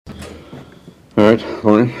All right,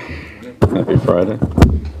 morning. Happy Friday.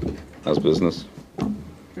 How's business?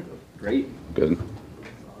 Great. Good.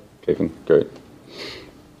 Kicking? Great.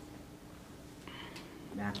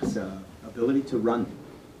 Mac's ability to run.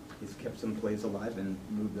 He's kept some plays alive and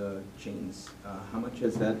moved the chains. How much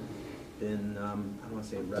has that been, I don't want to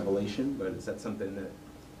say a revelation, but is that something that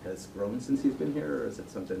has grown since he's been here, or is it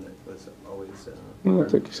something that was always... Well, I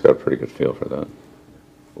think he's got a pretty good feel for that.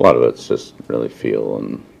 A lot of it's just really feel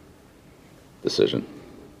and decision.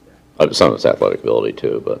 Some of it's athletic ability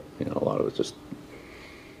too, but a lot of it's just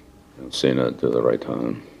seeing it at the right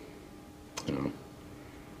time.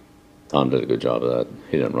 Tom did a good job of that.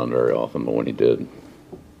 He didn't run very often, but when he did,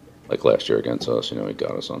 like last year against us, he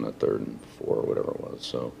got us on that 3rd and 4 or whatever it was.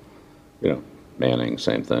 So, Manning,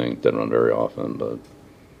 same thing, didn't run very often, but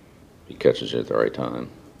he catches you at the right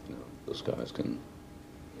time. Those guys can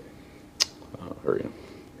hurt you.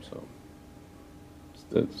 So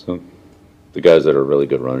the guys that are really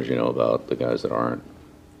good runners, about the guys that aren't,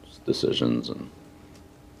 just decisions and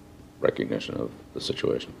recognition of the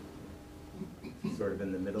situation. Sort of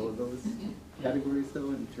in the middle of those categories, though,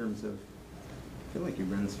 in terms of, I feel like he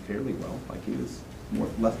runs fairly well. Like he was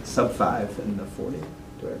less sub-5 in the 40.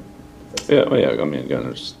 Yeah, well, yeah. I mean, again,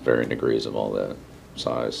 there's varying degrees of all that: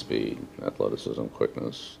 size, speed, athleticism,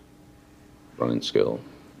 quickness, running skill.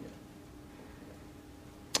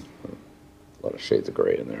 A lot of shades of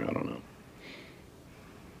gray in there. I don't know.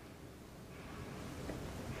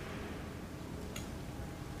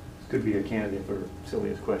 This could be a candidate for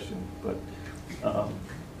silliest question, but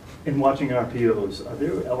in watching RPOs, are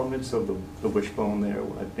there elements of the wishbone there?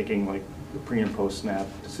 I'm thinking like the pre and post snap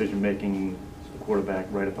decision making, the quarterback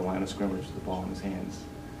right at the line of scrimmage, the ball in his hands.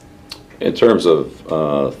 In terms of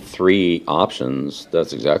 3 options,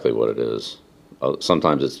 that's exactly what it is.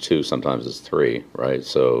 Sometimes it's 2, sometimes it's 3, right?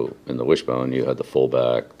 So in the wishbone, you had the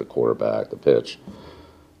fullback, the quarterback, the pitch.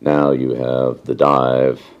 Now you have the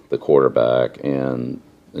dive, the quarterback, and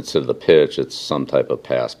instead of the pitch, it's some type of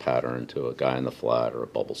pass pattern to a guy in the flat or a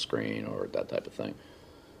bubble screen or that type of thing.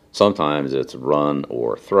 Sometimes it's run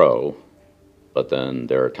or throw, but then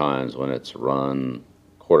there are times when it's run,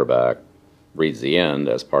 quarterback reads the end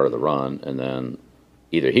as part of the run, and then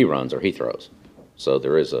either he runs or he throws. So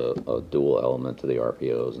there is a dual element to the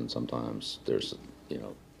RPOs, and sometimes there's,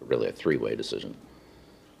 really a 3-way decision.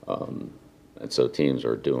 And so teams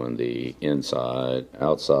are doing the inside,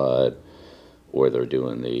 outside, or they're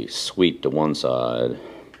doing the sweep to one side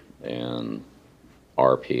and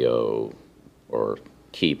RPO or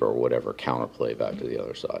keep or whatever counterplay back to the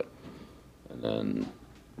other side. And then,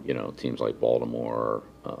 teams like Baltimore,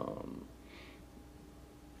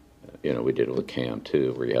 we did it with Cam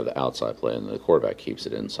too, where you have the outside play and the quarterback keeps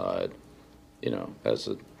it inside, as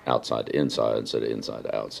an outside to inside instead of inside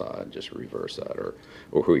to outside. Just reverse that, or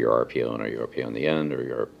who you're RPOing. Are you RPOing the end, or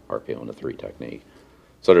you're RPOing the 3 technique?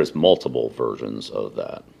 So there's multiple versions of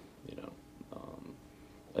that,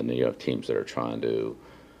 and then you have teams that are trying to.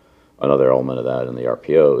 Another element of that in the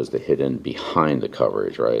RPO is to hit in behind the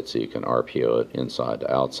coverage, right? So you can RPO it inside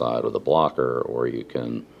to outside with a blocker, or you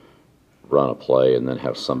can run a play and then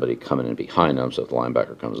have somebody coming in behind them. So if the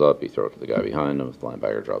linebacker comes up, you throw it to the guy behind them. If the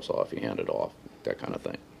linebacker drops off, you hand it off, that kind of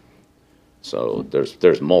thing. So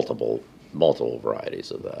there's multiple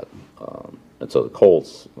varieties of that. And so the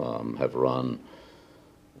Colts have run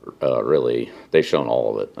really, they've shown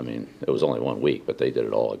all of it. I mean, it was only 1 week, but they did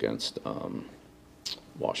it all against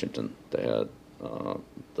Washington. They had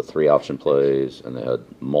the 3 option plays, and they had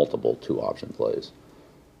multiple 2 option plays.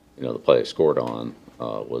 The play they scored on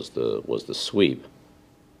was the sweep,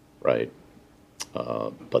 right?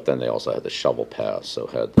 But then they also had the shovel pass. So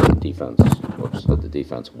had the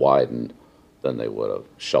defense widened, then they would have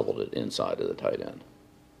shoveled it inside to the tight end.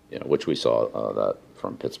 Which we saw that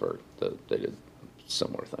from Pittsburgh. That they did a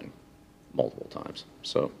similar thing multiple times.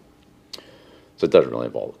 So it doesn't really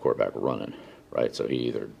involve the quarterback running, right? So he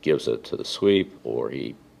either gives it to the sweep or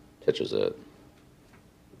he pitches it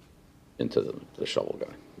into the shovel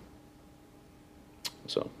guy.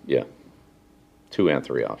 So, yeah, 2 and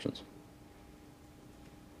 3 options.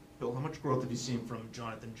 Bill, how much growth have you seen from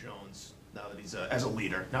Jonathan Jones now that he's as a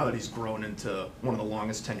leader, now that he's grown into one of the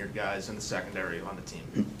longest tenured guys in the secondary on the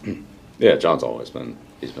team? Yeah, John's always been,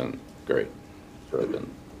 he's been great. He's really been,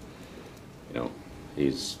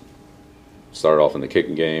 he's started off in the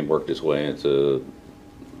kicking game, worked his way into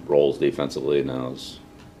roles defensively, now he's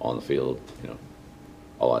on the field,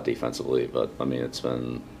 a lot defensively. But, I mean, it's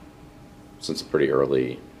been since pretty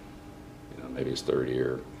early, maybe his 3rd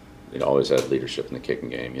year. He always had leadership in the kicking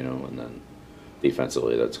game, and then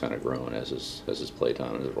defensively that's kind of grown as his play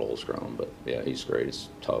time and his role's grown. But yeah, he's great. He's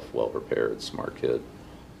tough, well prepared, smart kid.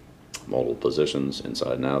 multiple positions,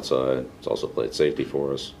 inside and outside. He's also played safety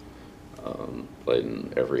for us. Played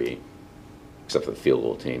in every, except for the field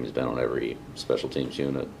goal team, he's been on every special teams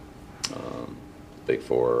unit. Big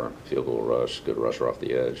four, field goal rush, good rusher off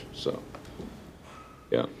the edge. So,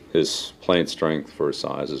 yeah, his playing strength for his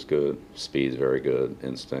size is good. Speed's very good.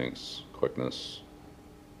 Instincts, quickness,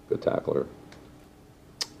 good tackler.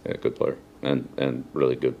 Yeah, good player, and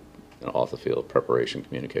really good off the field preparation,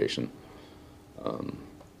 communication.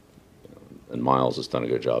 And Miles has done a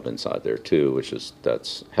good job inside there too,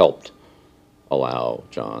 that's helped allow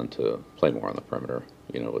John to play more on the perimeter.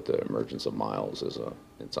 With the emergence of Miles as a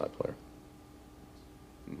inside player.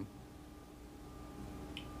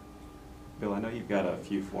 Bill, I know you've got a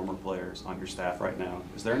few former players on your staff right now.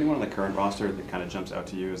 Is there anyone on the current roster that kind of jumps out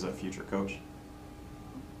to you as a future coach?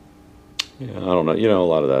 Yeah, I don't know. A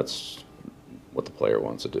lot of that's what the player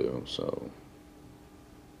wants to do. So,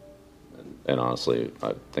 and honestly,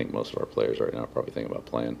 I think most of our players right now are probably thinking about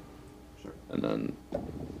playing. Sure. And then,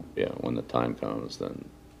 yeah, when the time comes, then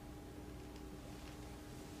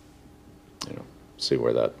see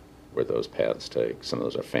where those paths take. Some of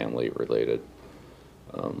those are family related,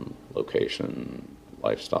 location,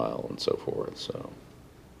 lifestyle, and so forth. So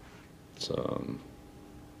it's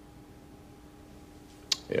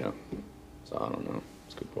yeah. So I don't know.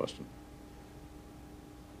 It's a good question.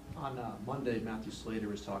 On Monday, Matthew Slater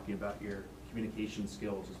was talking about your communication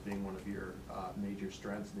skills as being one of your major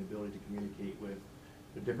strengths, and the ability to communicate with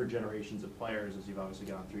the different generations of players as you've obviously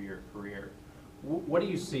gone through your career. What do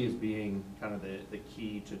you see as being kind of the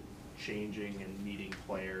key to changing and meeting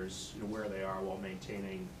players, where they are while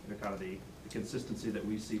maintaining kind of the consistency that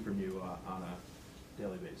we see from you on a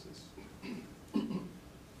daily basis?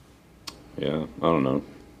 Yeah, I don't know.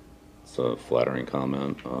 It's a flattering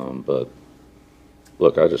comment, but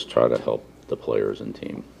look, I just try to help the players and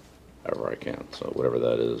team however I can. So whatever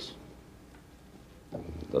that is,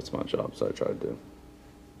 that's my job. So I try to do.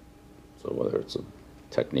 So whether it's a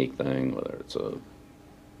technique thing, whether it's a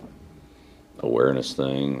awareness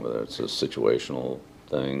thing, whether it's a situational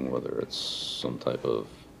thing, whether it's some type of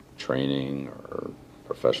training or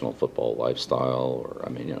professional football lifestyle, or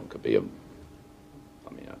it could be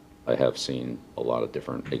I have seen a lot of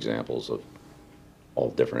different examples of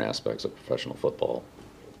all different aspects of professional football.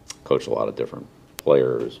 Coach a lot of different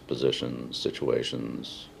players, positions,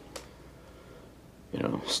 situations.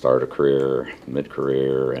 Start a career,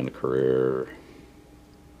 mid-career, end career,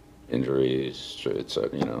 injuries. It's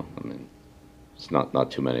it's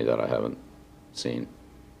not too many that I haven't seen.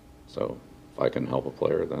 So if I can help a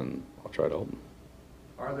player, then I'll try to help them.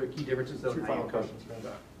 Are there key differences though? Two in how you final coach? questions,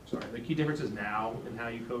 man. Sorry, the key differences now in how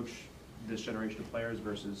you coach this generation of players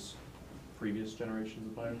versus previous generations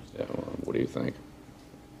of players? Yeah, well, what do you think?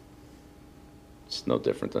 It's no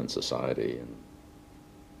different than society, and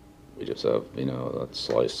we just have that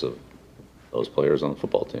slice of those players on the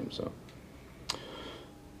football team. So,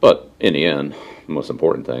 but in the end, the most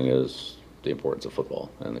important thing is the importance of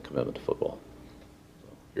football and the commitment to football. So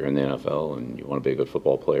you're in the NFL and you want to be a good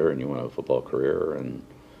football player and you want to have a football career, and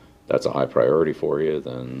that's a high priority for you,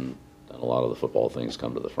 then a lot of the football things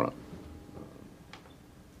come to the front.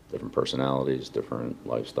 Different personalities, different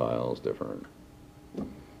lifestyles, different things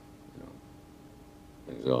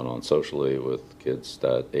going on socially with kids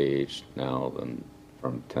that age now than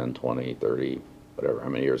from 10, 20, 30, whatever, how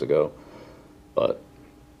many years ago. But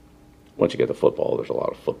once you get to football, there's a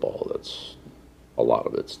lot of football a lot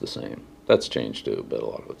of it's the same. That's changed too, but a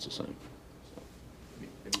lot of it's the same.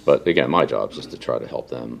 But again, my job is just to try to help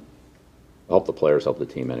them, help the players, help the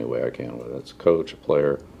team any way I can, whether it's a coach, a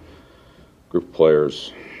player, group of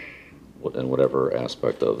players, in whatever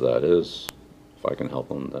aspect of that is. If I can help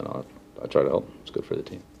them, then I try to help them. It's good for the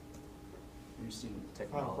team. You've seen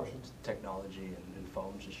Final questions? technology and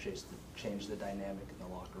phones just change the dynamic in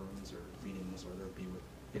the locker rooms or meetings, whether it be with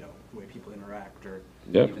the way people interact or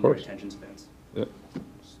Yeah, of even their course. attention spans. Yeah,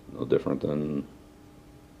 it's no different than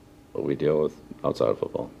what we deal with outside of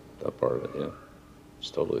football. That part of it, yeah,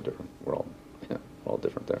 it's totally different. We're all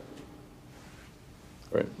different there.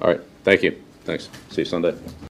 Great. All right. Thank you. Thanks. See you Sunday.